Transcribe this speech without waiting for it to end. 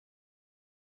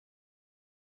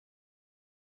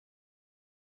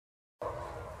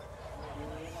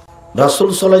রাসূল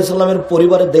সাল্লাল্লাহু আলাইহি সাল্লামের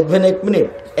পরিবারে দেখবেন,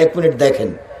 এক মিনিট দেখেন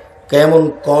কেমন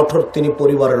কঠোর তিনি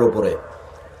পরিবারের উপরে।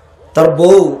 তার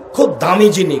বউ খুব দামি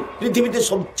জিনিস, পৃথিবীতে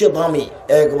সবচেয়ে দামি,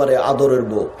 একবারে আদরের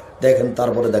বউ। দেখেন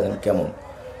তারপরে দেখেন কেমন।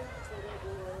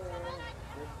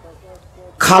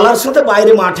 খালার সাথে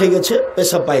বাইরে মাঠে গেছে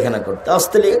পেশাব পায়খানা করতে,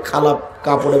 আসতে লেগে খালা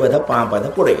কাপড়ে বেঁধা পা পায়দা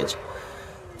পড়ে গেছে।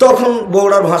 তখন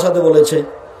বউড়ার ভাষাতে বলেছে,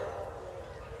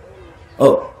 ও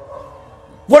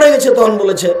পড়ে গেছে, তখন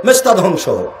বলেছে মেস্তা ধ্বংস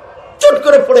হোক, চট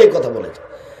করে পড়ে এই কথা বলেছে।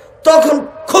 তখন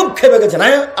খুব খেপে গেছে, না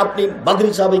আপনি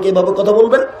বাদরি সাহাবীকে এভাবে কথা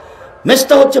বলবেন?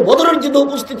 মেস্তা হচ্ছে বদরের যুদ্ধে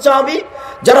উপস্থিত সাহাবী,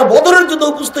 যারা বদরের যুদ্ধে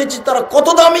উপস্থিত হয়েছে তারা কত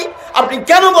দামি, আপনি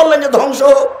কেন বললেন যে ধ্বংস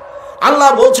হোক? আল্লাহ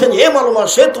বলছেন এ মালুমা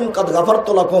সে তুম কাদ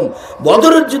গাফারতু লাকুম,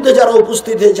 বদরের যুদ্ধে যারা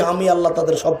উপস্থিত হয়েছে আমি আল্লাহ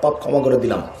তাদের সব পাপ ক্ষমা করে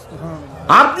দিলাম।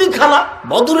 আপনি খালা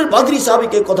বদরের বাদরি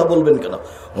সাহাবীকে কথা বলবেন কেন?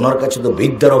 ওনার কাছে তো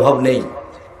বিদ্যার অভাব নেই,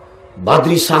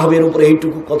 বাদরি সাহাবের উপরে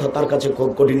এইটুকু কথা তার কাছে খুব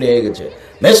কঠিন হয়ে গেছে,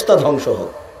 মেস্তা ধ্বংস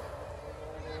হোক।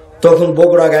 তখন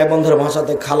বগুড়া গায়বন্ধের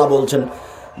ভাষাতে খালা বলছেন,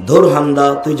 ধুর হান্দা,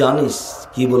 তুই জানিস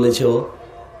কি বলেছে ও?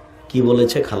 কি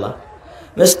বলেছে খালা?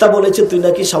 মেস্তা বলেছে তুই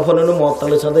নাকি সাফনের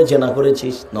মহতালের সাথে জেনা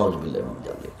করেছিস। নাউজুবিল্লাহ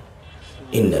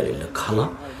ইন্নালিল্লাহ। খালা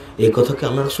এই কথা কি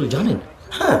আল্লাহ রাসূল জানেন?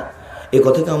 হ্যাঁ। এই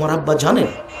কথা কি আমার আব্বা জানেন?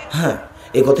 হ্যাঁ।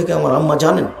 এই কথা কি আমার আম্মা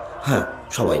জানেন? হ্যাঁ,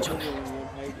 সবাই জানে।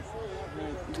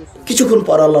 কিছুক্ষণ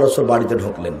পর আল্লাহ রাসূল বাড়িতে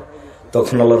ঢুকলেন।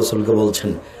 তখন আল্লাহ রাসূলকে বলছেন,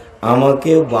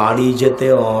 আমাকে বাড়ি যেতে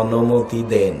অনুমতি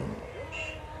দেন।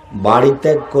 বাড়ি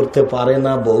ত্যাগ করতে পারে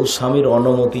না বউ স্বামীর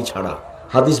অনুমতি ছাড়া।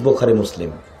 হাদিস বুখারী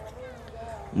মুসলিম।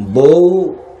 বউ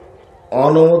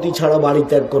অনুমতি ছাড়া বাড়ি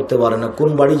ত্যাগ করতে পারে না। কোন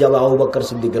বাড়ি যাবে? আবু বকর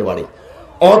সিদ্দিকের বাড়ি।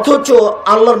 অথচ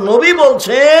আল্লাহর নবী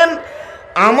বলছেন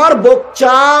আমার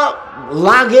বক্সা,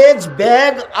 লাগেজ,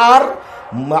 ব্যাগ আর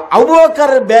আবু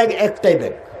বকরের ব্যাগ একটাই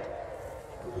ব্যাগ।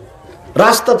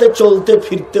 রাস্তাতে চলতে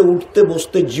ফিরতে উঠতে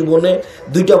বসতে জীবনে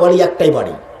দুইটা বাড়ি, একটাই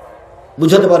বাড়ি।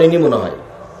 বুঝাতে পারিনি মনে হয়।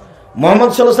 মুহাম্মদ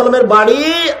সাল্লাল্লাহু আলাইহি ওয়াসাল্লামের বাড়ি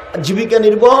জীবিকা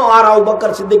নির্বাহ আর আবু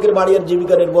বকর সিদ্দিকের বাড়ি আর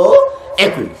জীবিকা নির্বাহ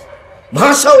একই,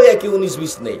 ভাষাও একই,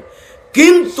 19-20 নেই।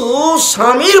 কিন্তু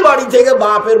স্বামীর বাড়ি থেকে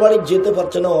বাপের বাড়ি যেতে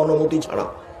পারছে না অনুমতি ছাড়া।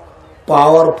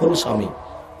 পাওয়ারফুল স্বামী।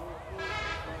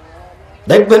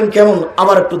 দেখবেন কেমন।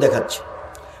 আবার একটু দেখাচ্ছি।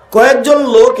 কয়েকজন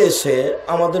লোক এসে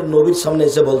আমাদের নবীর সামনে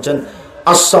এসে বলছেন,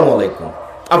 আসসালামু আলাইকুম,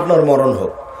 আপনার মরণ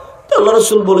হোক। তো আল্লাহ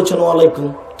রাসূল বলেছেন ওয়ালাইকুম,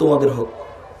 তোমাদের হোক।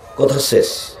 কথা শেষ।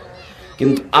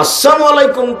 কিন্তু আসসালামু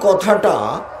আলাইকুম কথাটা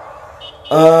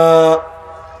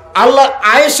আল্লাহ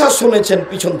আয়েশা শুনেছেন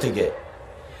পিছন থেকে,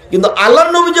 কিন্তু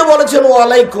আল্লাহর নবী যে বলেছেন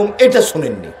ওয়ালাইকুম এটা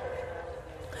শুনেননি।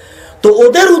 তো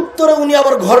ওদের উত্তরে উনি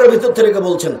আবার ঘরের ভিতর থেকে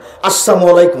বলছেন আসসালামু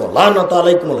আলাইকুম, লানাতু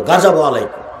আলাইকুম, গাযাব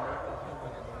আলাইকুম,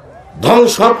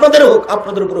 ধ্বংস আপনাদের হোক,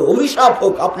 আপনাদের উপরে অভিশাপ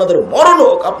হোক, আপনাদের মরণ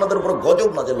হোক, আপনাদের উপরে গজব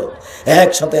নাযিল হোক।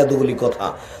 একসাথে এতগুলি কথা।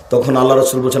 তখন আল্লাহ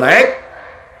রাসূল বলছেন এক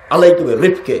আলাইকুমের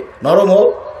রিফকে, নরম হোক,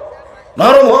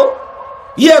 নরম হোক,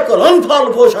 ইয়া কর অনফাল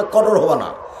পোশাক, কঠোর হবা না,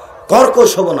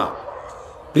 কর্কশ হব না।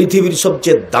 পৃথিবীর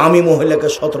সবচেয়ে দামি মহিলাকে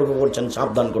সতর্ক করছেন,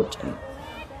 সাবধান করছেন।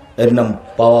 এর নাম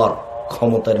পাওয়ার,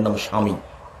 ক্ষমতা, এর নাম স্বামী।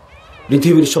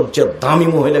 পৃথিবীর সবচেয়ে দামি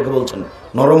মহিলাকে বলছেন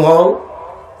নরম হও,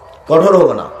 কঠোর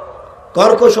হবে না,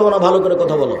 কর্কশ হবে না, ভালো করে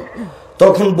কথা বলো।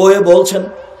 তখন বইয়ে বলছেন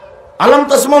আলাম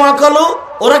তাসমা মাকালো,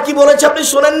 ওরা কি বলেছে আপনি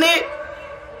শোনেননি?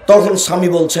 তখন স্বামী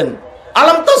বলছেন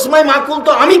আলাম তাসমাই মাকুল,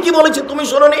 তো আমি কি বলেছি তুমি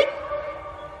শোনোনি?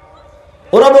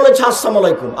 ওরা বলেছে আসসালামু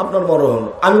আলাইকুম, আপনার মরণ হলো।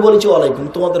 আমি বলেছি ওয়ালাইকুম,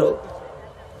 তোমাদের হোক।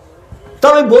 তা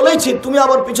আমি বলেছি, তুমি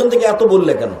আবার পিছন থেকে এত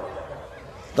বললে কেন?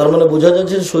 তার মানে বোঝা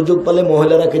যাচ্ছে সুযোগ পেলে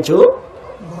মহিলারা কিছু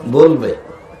বলবে।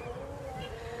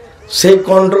 সেই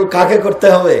কন্ট্রোল কাকে করতে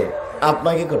হবে?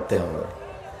 আপনাকে করতে হবে।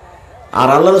 আর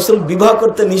আল্লাহ রাসূল বিবাহ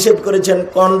করতে নিষেধ করেছেন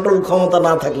কন্ট্রোল ক্ষমতা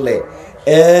না থাকলে।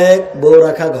 1 বউ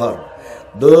রাখা ঘর,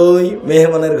 2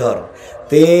 মেহমানের ঘর,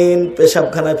 3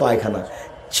 পেশাবখানায় পায়খানা,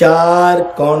 4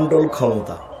 কন্ট্রোল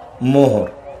ক্ষমতা, মোহর,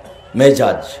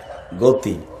 মেজাজ,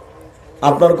 গতি।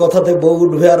 আপনার কথাতে বউ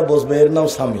উঠবে আর বসবে, এর নাম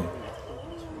স্বামী।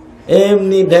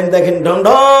 এমনি দেখেন ঢং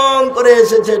ঢং করে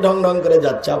এসেছে, ঢং ঢং করে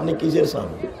যাচ্ছে, আপনি কিসের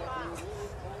স্বামী?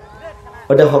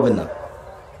 ওটা হবে না।